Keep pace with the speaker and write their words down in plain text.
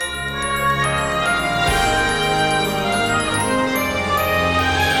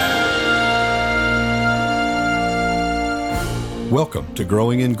Welcome to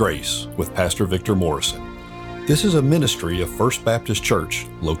Growing in Grace with Pastor Victor Morrison. This is a ministry of First Baptist Church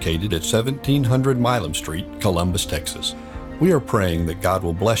located at 1700 Milam Street, Columbus, Texas. We are praying that God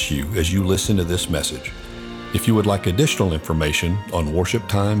will bless you as you listen to this message. If you would like additional information on worship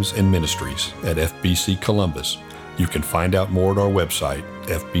times and ministries at FBC Columbus, you can find out more at our website,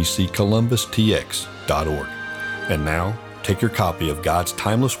 fbccolumbustx.org. And now, take your copy of God's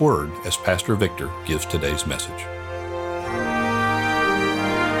Timeless Word as Pastor Victor gives today's message.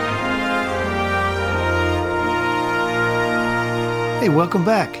 Hey, welcome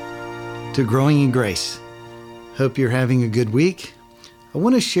back to Growing in Grace. Hope you're having a good week. I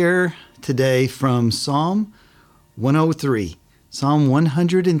want to share today from Psalm 103, Psalm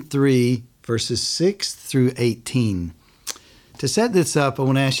 103, verses 6 through 18. To set this up, I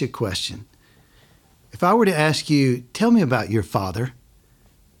want to ask you a question. If I were to ask you, tell me about your father,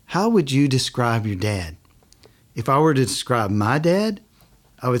 how would you describe your dad? If I were to describe my dad,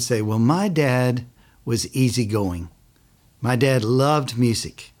 I would say, well, my dad was easygoing. My dad loved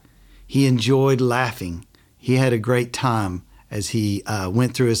music. He enjoyed laughing. He had a great time as he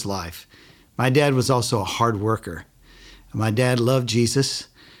went through his life. My dad was also a hard worker. My dad loved Jesus.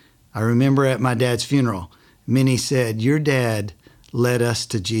 I remember at my dad's funeral, many said, your dad led us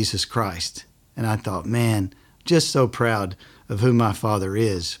to Jesus Christ. And I thought, man, just so proud of who my father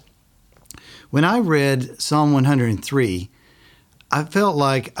is. When I read Psalm 103, I felt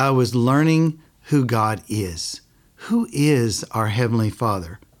like I was learning who God is. Who is our Heavenly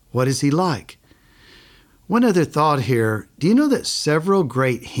Father? What is He like? One other thought here. Do you know that several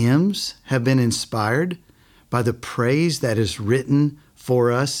great hymns have been inspired by the praise that is written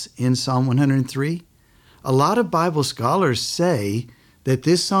for us in Psalm 103? A lot of Bible scholars say that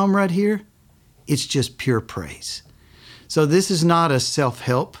this psalm right here, it's just pure praise. So this is not a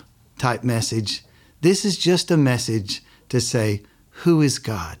self-help type message. This is just a message to say, who is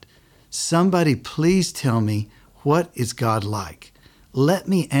God? Somebody please tell me, what is God like? Let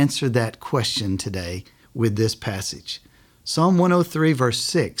me answer that question today with this passage. Psalm 103, verse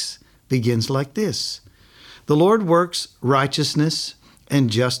 6 begins like this. The Lord works righteousness and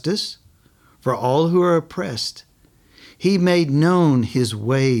justice for all who are oppressed. He made known His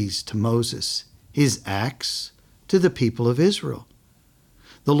ways to Moses, His acts to the people of Israel.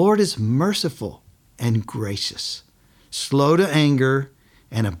 The Lord is merciful and gracious, slow to anger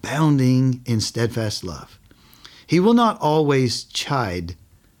and abounding in steadfast love. He will not always chide,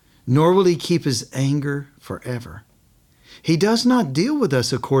 nor will He keep His anger forever. He does not deal with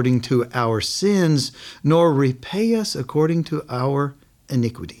us according to our sins, nor repay us according to our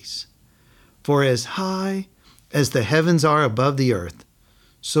iniquities. For as high as the heavens are above the earth,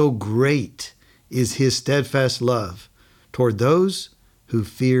 so great is His steadfast love toward those who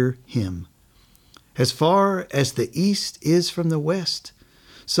fear Him. As far as the east is from the west,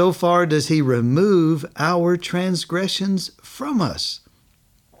 so far does He remove our transgressions from us.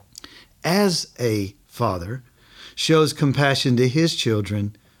 As a father shows compassion to his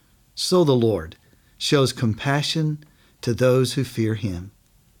children, so the Lord shows compassion to those who fear Him.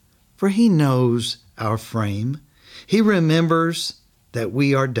 For He knows our frame. He remembers that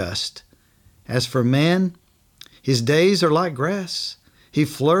we are dust. As for man, his days are like grass. He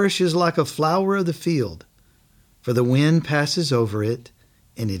flourishes like a flower of the field. For the wind passes over it,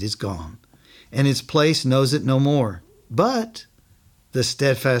 and it is gone, and its place knows it no more. But the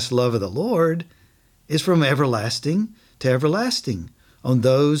steadfast love of the Lord is from everlasting to everlasting on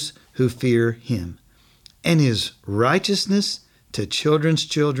those who fear Him, and His righteousness to children's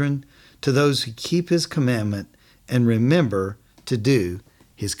children, to those who keep His commandment and remember to do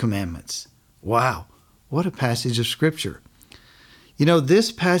His commandments. Wow, what a passage of Scripture. You know,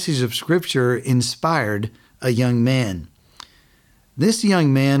 this passage of Scripture inspired a young man. This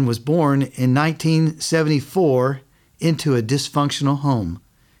young man was born in 1974 into a dysfunctional home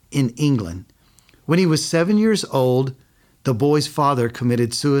in England. When he was 7 years old, the boy's father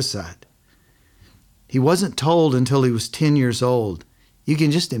committed suicide. He wasn't told until he was 10 years old. You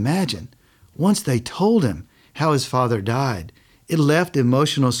can just imagine, once they told him how his father died, it left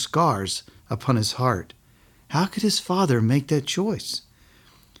emotional scars upon his heart. How could his father make that choice?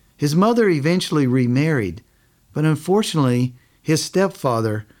 His mother eventually remarried, but unfortunately, his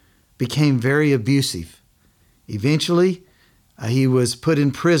stepfather became very abusive. Eventually, he was put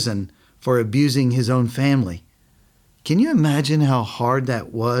in prison for abusing his own family. Can you imagine how hard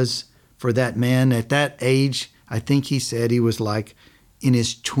that was for that man at that age? I think he said he was like in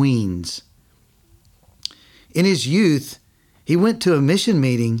his tweens. In his youth, he went to a mission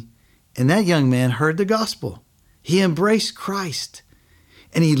meeting, and that young man heard the gospel. He embraced Christ,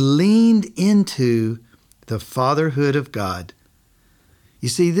 and he leaned into the fatherhood of God. You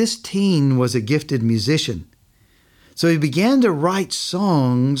see, this teen was a gifted musician. So he began to write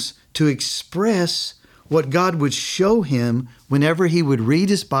songs to express what God would show him whenever he would read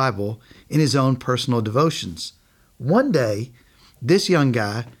his Bible in his own personal devotions. One day, this young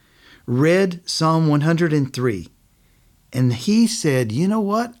guy read Psalm 103, and he said, you know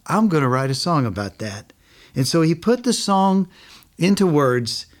what? I'm going to write a song about that. And so he put the song into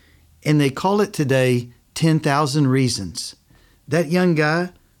words, and they call it today 10,000 Reasons. That young guy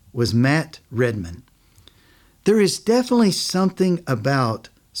was Matt Redman. There is definitely something about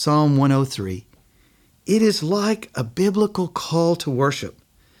Psalm 103. It is like a biblical call to worship.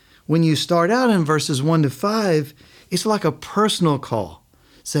 When you start out in verses 1 to 5, it's like a personal call,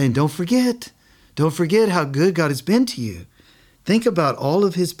 saying, don't forget how good God has been to you. Think about all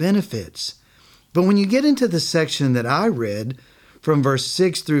of his benefits. But when you get into the section that I read, from verse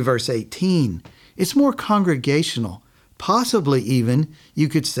 6 through verse 18, it's more congregational. Possibly even, you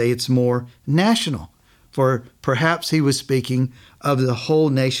could say it's more national, for perhaps he was speaking of the whole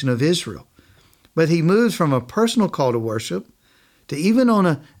nation of Israel. But he moves from a personal call to worship to even on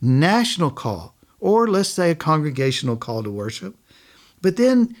a national call, or let's say a congregational call to worship. But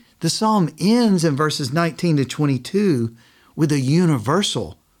then the psalm ends in verses 19 to 22 with a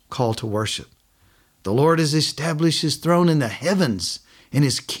universal call to worship. The Lord has established his throne in the heavens, and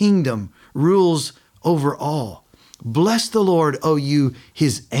his kingdom rules over all. Bless the Lord, O you,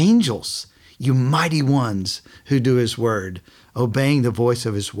 his angels, you mighty ones who do his word, obeying the voice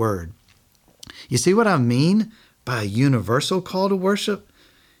of his word. You see what I mean by a universal call to worship?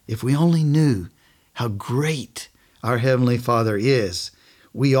 If we only knew how great our Heavenly Father is,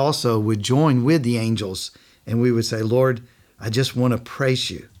 we also would join with the angels and we would say, Lord, I just want to praise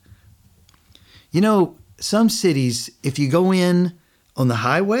you. You know, some cities, if you go in on the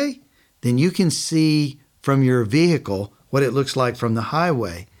highway, then you can see from your vehicle what it looks like from the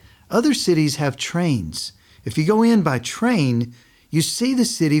highway. Other cities have trains. If you go in by train, you see the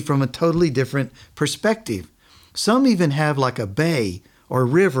city from a totally different perspective. Some even have like a bay or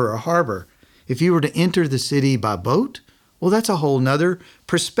river or harbor. If you were to enter the city by boat, well, that's a whole nother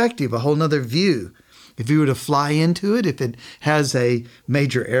perspective, a whole nother view. If you were to fly into it, if it has a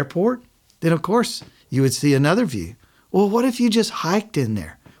major airport, then of course you would see another view. Well, what if you just hiked in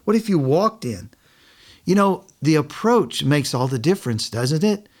there? What if you walked in? You know, the approach makes all the difference, doesn't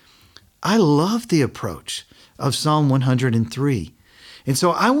it? I love the approach of Psalm 103. And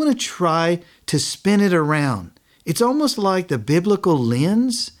so I want to try to spin it around. It's almost like the biblical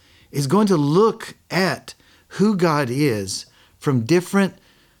lens is going to look at who God is from different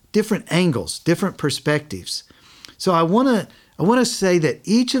angles, different perspectives. So I want to say that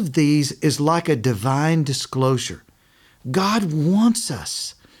each of these is like a divine disclosure. God wants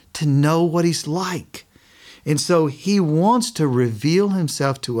us to know what he's like. And so he wants to reveal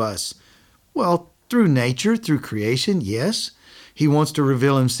himself to us, well, through nature, through creation, yes. He wants to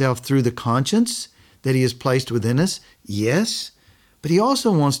reveal himself through the conscience that he has placed within us, yes. But he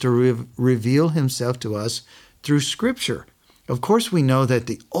also wants to reveal himself to us through Scripture. Of course, we know that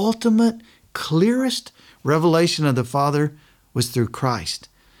the ultimate, clearest revelation of the Father was through Christ.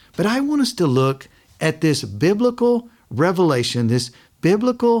 But I want us to look at this biblical revelation, this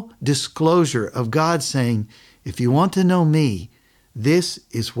biblical disclosure of God saying, if you want to know me, this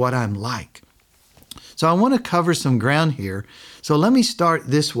is what I'm like. So I want to cover some ground here. So let me start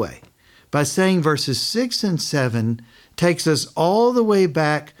this way by saying verses 6 and 7 takes us all the way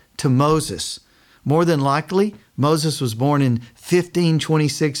back to Moses. More than likely, Moses was born in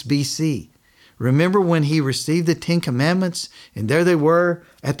 1526 BC. Remember when he received the Ten Commandments and there they were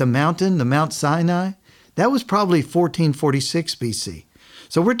at the mountain, the Mount Sinai? That was probably 1446 BC.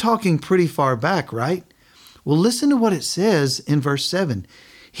 So we're talking pretty far back, right? Well, listen to what it says in verse 7.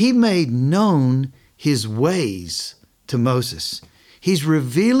 He made known his ways to Moses. He's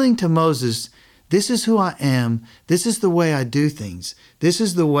revealing to Moses, this is who I am. This is the way I do things. This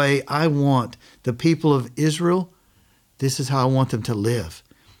is the way I want the people of Israel. This is how I want them to live.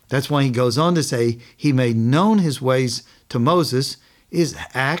 That's why he goes on to say he made known his ways to Moses, his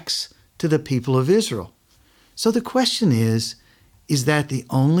acts to the people of Israel. So the question is that the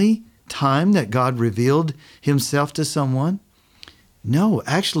only time that God revealed himself to someone? No,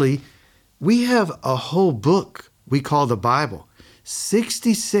 actually, we have a whole book we call the Bible.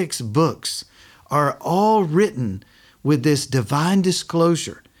 66 books are all written with this divine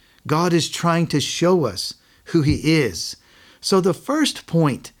disclosure. God is trying to show us who he is. So the first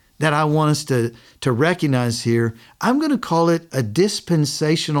point that I want us to recognize here, I'm going to call it a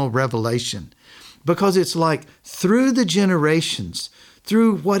dispensational revelation, because it's like through the generations,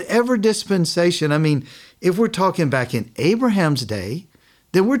 through whatever dispensation. I mean, if we're talking back in Abraham's day,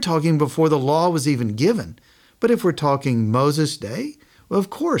 then we're talking before the law was even given. But if we're talking Moses' day, well, of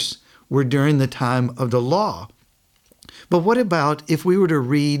course, we're during the time of the law. But what about if we were to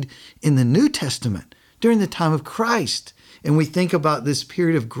read in the New Testament during the time of Christ, and we think about this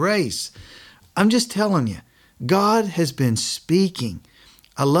period of grace? I'm just telling you, God has been speaking.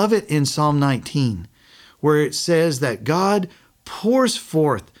 I love it in Psalm 19, where it says that God pours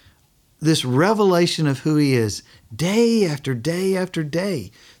forth this revelation of who he is day after day after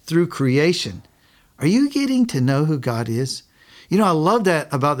day through creation. Are you getting to know who God is? You know, I love that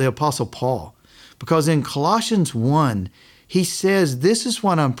about the Apostle Paul, because in Colossians 1, he says, this is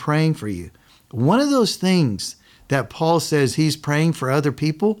what I'm praying for you. One of those things that Paul says he's praying for other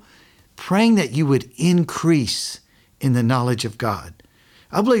people, praying that you would increase in the knowledge of God.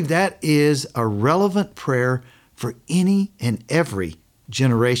 I believe that is a relevant prayer for any and every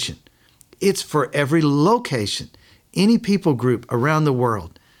generation. It's for every location, any people group around the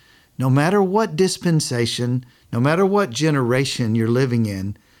world. No matter what dispensation, no matter what generation you're living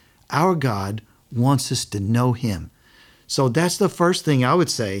in, our God wants us to know him. So that's the first thing I would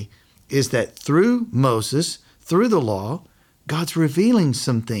say, is that through Moses, through the law, God's revealing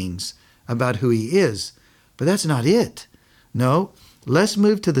some things about who he is. But that's not it. No, let's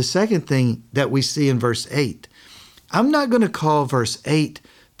move to the second thing that we see in verse 8. I'm not going to call verse 8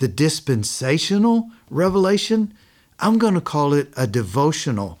 the dispensational revelation. I'm going to call it a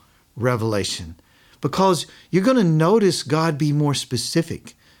devotional revelation, because you're going to notice God be more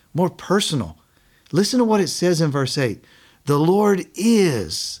specific, more personal. Listen to what it says in verse 8. The Lord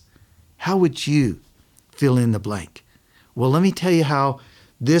is. How would you fill in the blank? Well, let me tell you how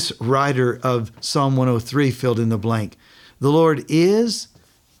this writer of Psalm 103 filled in the blank. The Lord is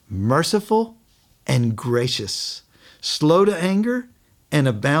merciful and gracious, slow to anger, and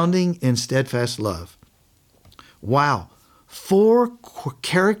abounding in steadfast love. Wow, 4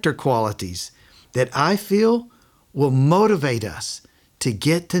 character qualities that I feel will motivate us to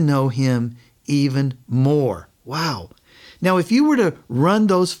get to know him even more. Wow. Now, if you were to run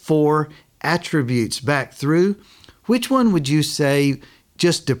those 4 attributes back through, which one would you say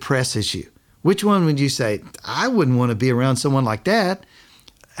just depresses you? Which one would you say, I wouldn't want to be around someone like that?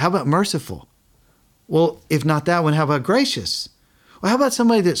 How about merciful? Well, if not that one, how about gracious? Well, how about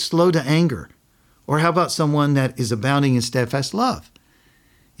somebody that's slow to anger? Or how about someone that is abounding in steadfast love?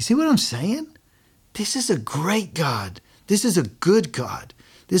 You see what I'm saying? This is a great God. This is a good God.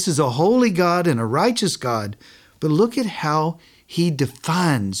 This is a holy God and a righteous God. But look at how he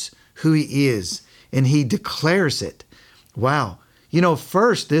defines who he is, and he declares it. Wow. You know,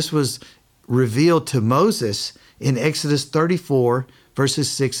 first, this was revealed to Moses in Exodus 34, verses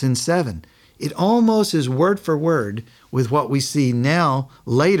 6 and 7. It almost is word for word with what we see now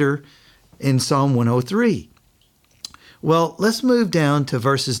later in Psalm 103. Well, let's move down to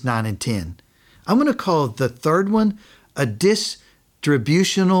verses 9 and 10. I'm going to call the third one a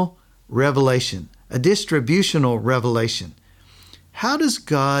distributional revelation. A distributional revelation. How does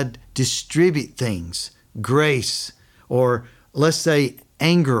God distribute things? Grace, or let's say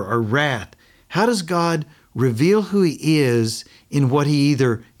anger or wrath. How does God reveal who he is in what he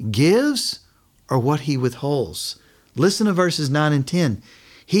either gives or what he withholds? Listen to verses 9 and 10.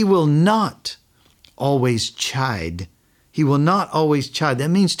 He will not always chide. He will not always chide. That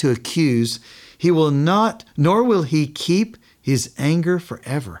means to accuse. He will not, nor will he keep his anger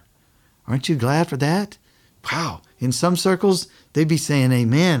forever. Aren't you glad for that? Wow. In some circles, they'd be saying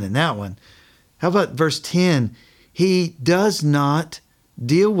amen in that one. How about verse 10? He does not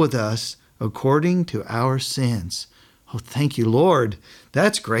deal with us according to our sins. Oh, thank you, Lord.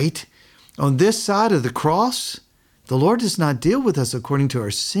 That's great. On this side of the cross, the Lord does not deal with us according to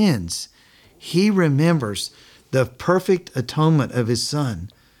our sins. He remembers the perfect atonement of his Son.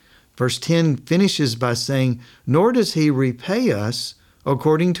 Verse 10 finishes by saying, nor does he repay us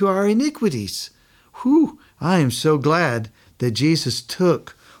according to our iniquities. Whew, I am so glad that Jesus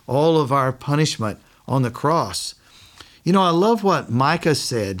took all of our punishment on the cross. You know, I love what Micah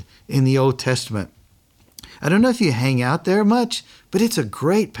said in the Old Testament. I don't know if you hang out there much, but it's a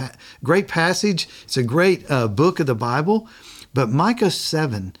great passage. It's a great book of the Bible. But Micah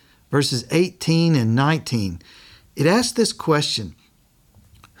 7, verses 18 and 19, it asks this question: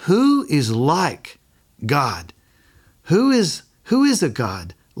 who is like God? Who is a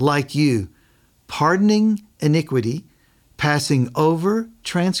God like you, pardoning iniquity, passing over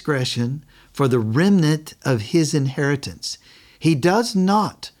transgression for the remnant of his inheritance? He does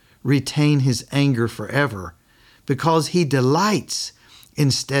not retain his anger forever, because he delights in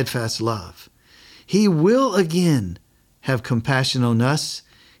steadfast love. He will again have compassion on us.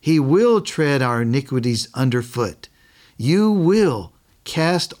 He will tread our iniquities underfoot. You will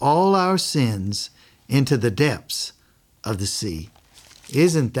cast all our sins into the depths of the sea.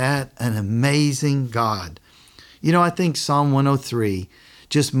 Isn't that an amazing God? You know, I think Psalm 103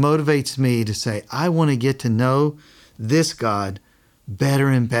 just motivates me to say, I want to get to know this God better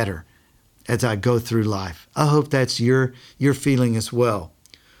and better as I go through life. I hope that's your feeling as well.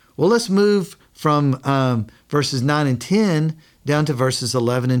 Well, let's move from verses 9 and 10 down to verses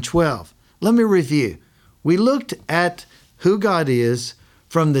 11 and 12. Let me review. We looked at who God is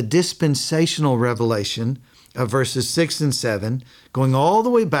from the dispensational revelation of verses 6 and 7, going all the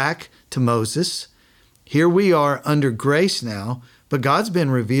way back to Moses. Here we are under grace now, but God's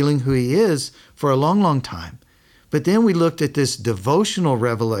been revealing who he is for a long, long time. But then we looked at this devotional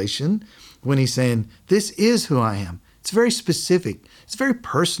revelation when he's saying, this is who I am. It's very specific. It's very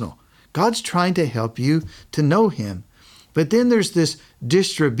personal. God's trying to help you to know him. But then there's this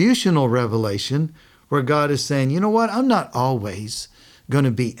distributional revelation where God is saying, you know what? I'm not always going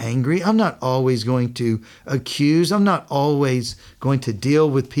to be angry. I'm not always going to accuse. I'm not always going to deal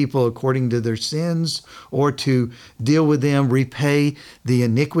with people according to their sins or to deal with them, repay the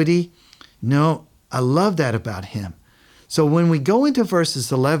iniquity. No, I love that about him. So when we go into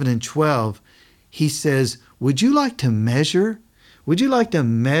verses 11 and 12, he says, would you like to measure? Would you like to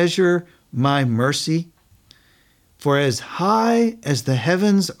measure my mercy? For as high as the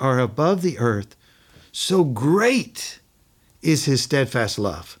heavens are above the earth, so great is his steadfast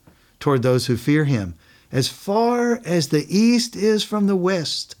love toward those who fear him. As far as the east is from the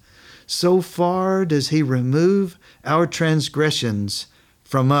west, so far does he remove our transgressions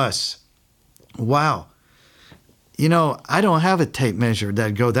from us. Wow. You know, I don't have a tape measure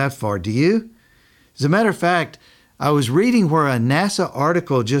that'd go that far. Do you? As a matter of fact, I was reading where a NASA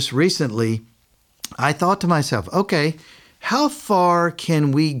article just recently, I thought to myself, okay, how far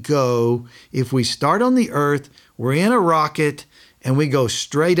can we go if we start on the earth, we're in a rocket, and we go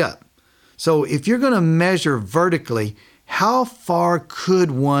straight up? So if you're going to measure vertically, how far could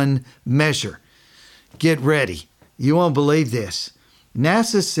one measure? Get ready. You won't believe this.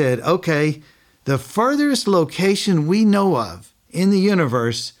 NASA said, okay, the furthest location we know of in the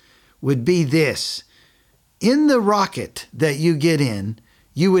universe would be this. In the rocket that you get in,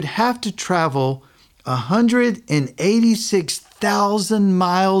 you would have to travel 186,000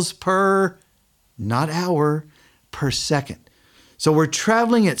 miles per, not hour, per second. So we're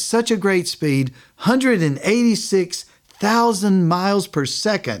traveling at such a great speed, 186,000 miles per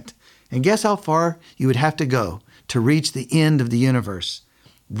second. And guess how far you would have to go to reach the end of the universe?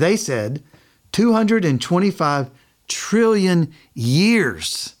 They said 225 trillion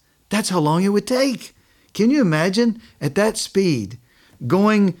years. That's how long it would take. Can you imagine at that speed,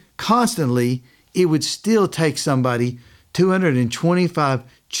 going constantly, it would still take somebody 225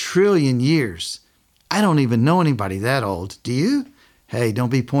 trillion years. I don't even know anybody that old. Do you? Hey, don't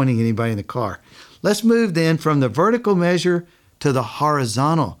be pointing at anybody in the car. Let's move then from the vertical measure to the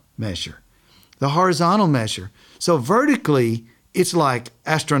horizontal measure. The horizontal measure. So vertically, it's like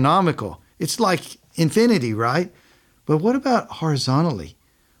astronomical. It's like infinity, right? But what about horizontally?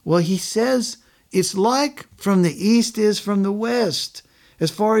 Well, he says it's like from the east is from the west.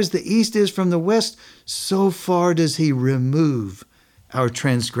 As far as the east is from the west, so far does he remove our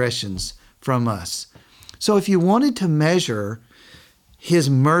transgressions from us. So if you wanted to measure his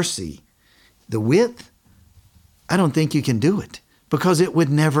mercy, the width, I don't think you can do it because it would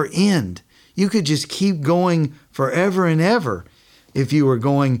never end. You could just keep going forever and ever if you were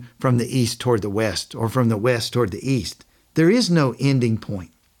going from the east toward the west or from the west toward the east. There is no ending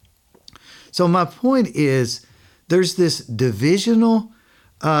point. So my point is there's this divisional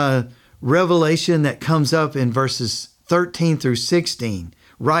revelation that comes up in verses 13 through 16,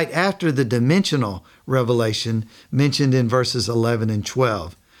 right after the dimensional revelation mentioned in verses 11 and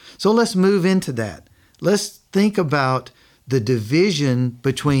 12. So let's move into that. Let's think about the division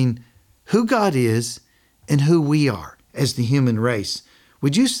between who God is and who we are as the human race.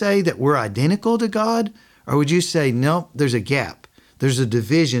 Would you say that we're identical to God? Or would you say, no, there's a gap. There's a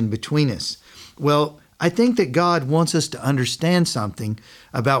division between us. Well, I think that God wants us to understand something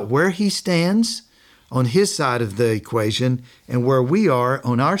about where he stands on his side of the equation and where we are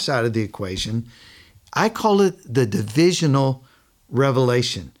on our side of the equation. I call it the divisional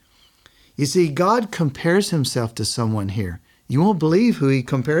revelation. You see, God compares himself to someone here. You won't believe who he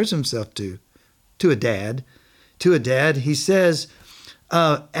compares himself to a dad. To a dad, he says,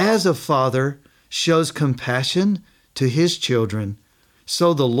 as a father shows compassion to his children,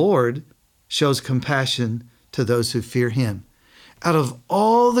 so the Lord shows compassion to those who fear him. Out of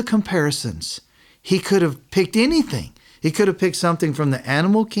all the comparisons, he could have picked anything. He could have picked something from the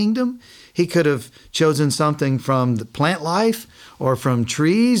animal kingdom. He could have chosen something from the plant life or from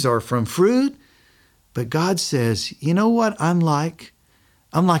trees or from fruit. But God says, you know what I'm like?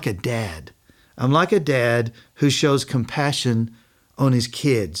 I'm like a dad. I'm like a dad who shows compassion on his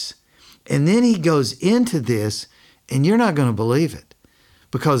kids. And then he goes into this, and you're not going to believe it.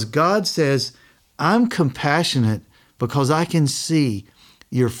 Because God says, I'm compassionate because I can see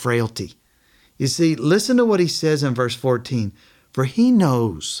your frailty. You see, listen to what he says in verse 14. For he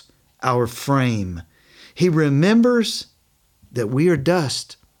knows our frame. He remembers that we are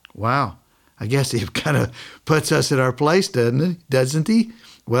dust. Wow. I guess he kind of puts us at our place, doesn't he?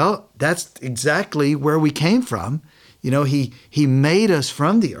 Well, that's exactly where we came from. You know, he made us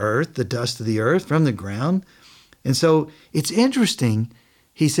from the earth, the dust of the earth, from the ground. And so it's interesting.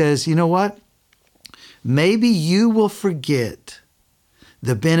 He says, you know what? Maybe you will forget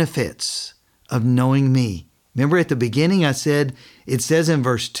the benefits of knowing me. Remember at the beginning I said, it says in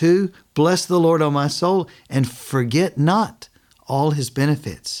verse 2, bless the Lord, O my soul, and forget not all his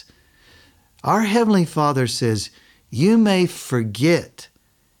benefits. Our Heavenly Father says, you may forget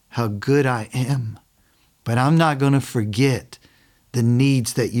how good I am, but I'm not going to forget the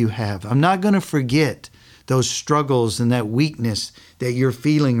needs that you have. I'm not going to forget those struggles and that weakness that you're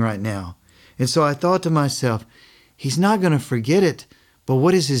feeling right now. And so I thought to myself, he's not going to forget it, but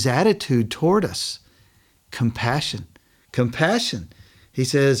what is his attitude toward us? Compassion. Compassion. He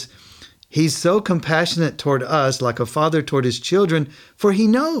says, he's so compassionate toward us, like a father toward his children, for he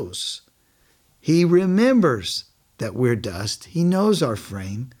knows. He remembers that we're dust. He knows our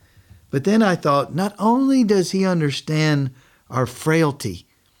frame. But then I thought, not only does he understand our frailty,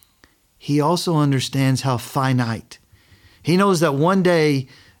 he also understands how finite. He knows that one day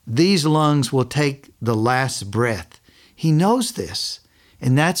these lungs will take the last breath. He knows this.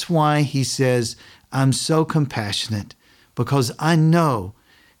 And that's why he says, I'm so compassionate, because I know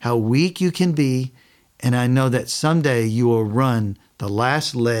how weak you can be, and I know that someday you will run the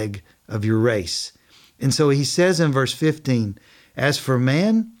last leg of your race. And so he says in verse 15, as for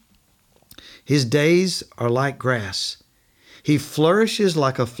man, his days are like grass. He flourishes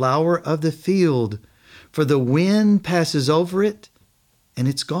like a flower of the field, for the wind passes over it, and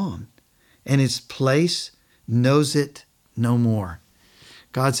it's gone, and its place knows it no more.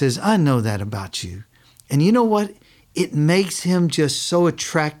 God says, I know that about you. And you know what? It makes him just so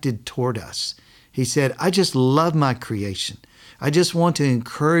attracted toward us. He said, I just love my creation. I just want to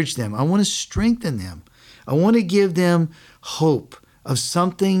encourage them. I want to strengthen them. I want to give them hope of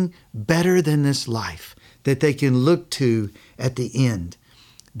something better than this life that they can look to at the end.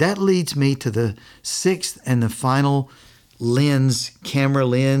 That leads me to the sixth and the final lens, camera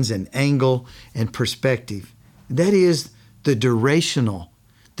lens and angle and perspective. That is the durational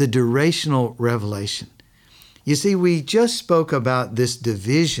revelation. You see, we just spoke about this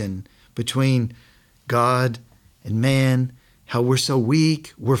division between God and man, how we're so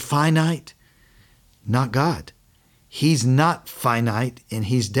weak, we're finite. Not God. He's not finite, and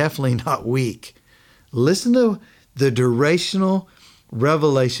he's definitely not weak. Listen to the durational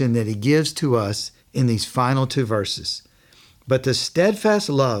revelation that he gives to us in these final two verses. But the steadfast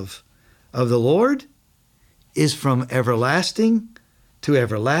love of the Lord is from everlasting to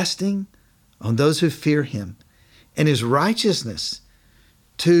everlasting on those who fear him, and his righteousness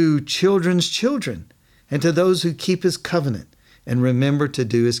to children's children, and to those who keep his covenant and remember to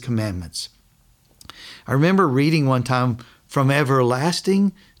do his commandments. I remember reading one time, from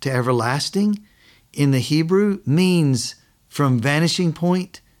everlasting to everlasting in the Hebrew means from vanishing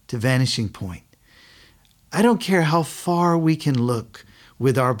point to vanishing point. I don't care how far we can look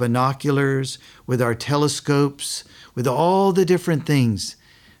with our binoculars, with our telescopes, with all the different things.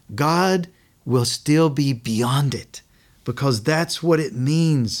 God will still be beyond it, because that's what it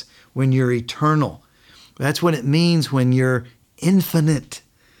means when you're eternal. That's what it means when you're infinite.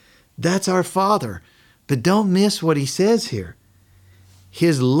 That's our Father. But don't miss what he says here.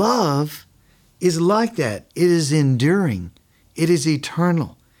 His love is like that. It is enduring. It is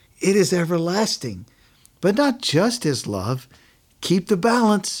eternal. It is everlasting. But not just his love. Keep the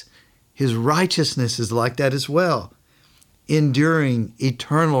balance. His righteousness is like that as well. Enduring,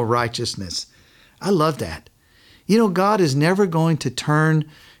 eternal righteousness. I love that. You know, God is never going to turn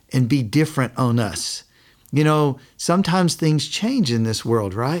and be different on us. You know, sometimes things change in this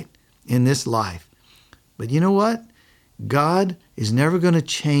world, right? In this life. But you know what? God is never going to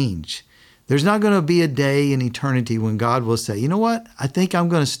change. There's not going to be a day in eternity when God will say, you know what? I think I'm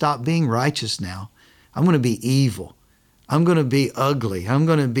going to stop being righteous now. I'm going to be evil. I'm going to be ugly. I'm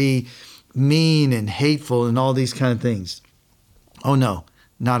going to be mean and hateful and all these kind of things. Oh no,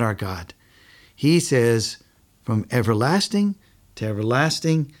 not our God. He says, From everlasting to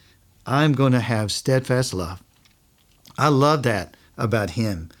everlasting, I'm going to have steadfast love. I love that about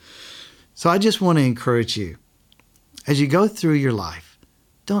him. So I just want to encourage you, as you go through your life,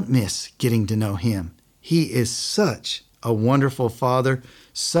 don't miss getting to know him. He is such a wonderful Father,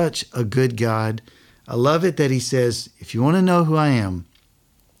 such a good God. I love it that he says, if you want to know who I am,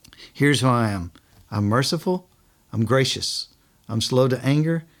 here's who I am. I'm merciful. I'm gracious. I'm slow to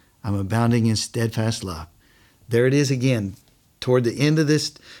anger. I'm abounding in steadfast love. There it is again, toward the end of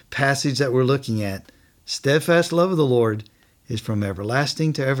this passage that we're looking at. Steadfast love of the Lord is from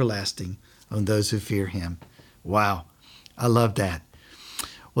everlasting to everlasting on those who fear him. Wow, I love that.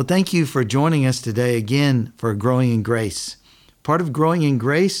 Well, thank you for joining us today again for Growing in Grace. Part of growing in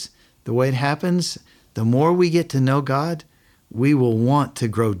grace, the way it happens, the more we get to know God, we will want to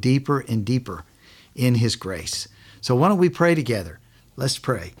grow deeper and deeper in his grace. So why don't we pray together? Let's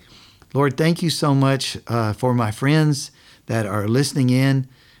pray. Lord, thank you so much for my friends that are listening in.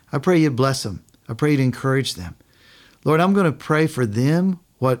 I pray you bless them. I pray you encourage them. Lord, I'm going to pray for them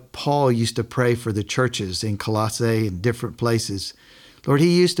what Paul used to pray for the churches in Colossae and different places. Lord,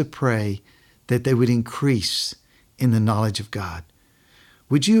 he used to pray that they would increase in the knowledge of God.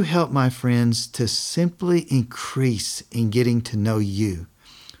 Would you help my friends to simply increase in getting to know you?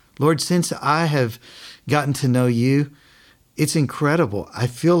 Lord, since I have gotten to know you, it's incredible. I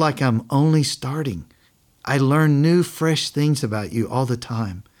feel like I'm only starting. I learn new, fresh things about you all the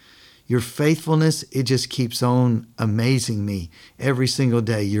time. Your faithfulness, it just keeps on amazing me every single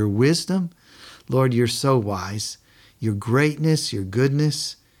day. Your wisdom, Lord, you're so wise. Your greatness, your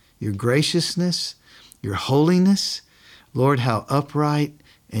goodness, your graciousness, your holiness. Lord, how upright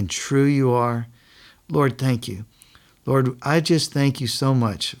and true you are. Lord, thank you. Lord, I just thank you so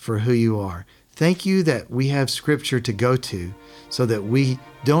much for who you are. Thank you that we have scripture to go to so that we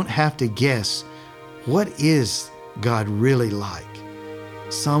don't have to guess what is God really like.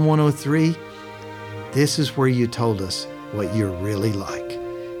 Psalm 103, this is where you told us what you're really like.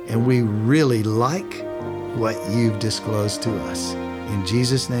 And we really like what you've disclosed to us. In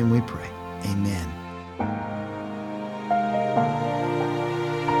Jesus' name we pray. Amen.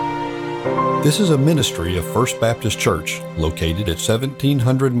 This is a ministry of First Baptist Church located at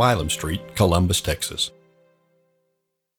 1700 Milam Street, Columbus, Texas.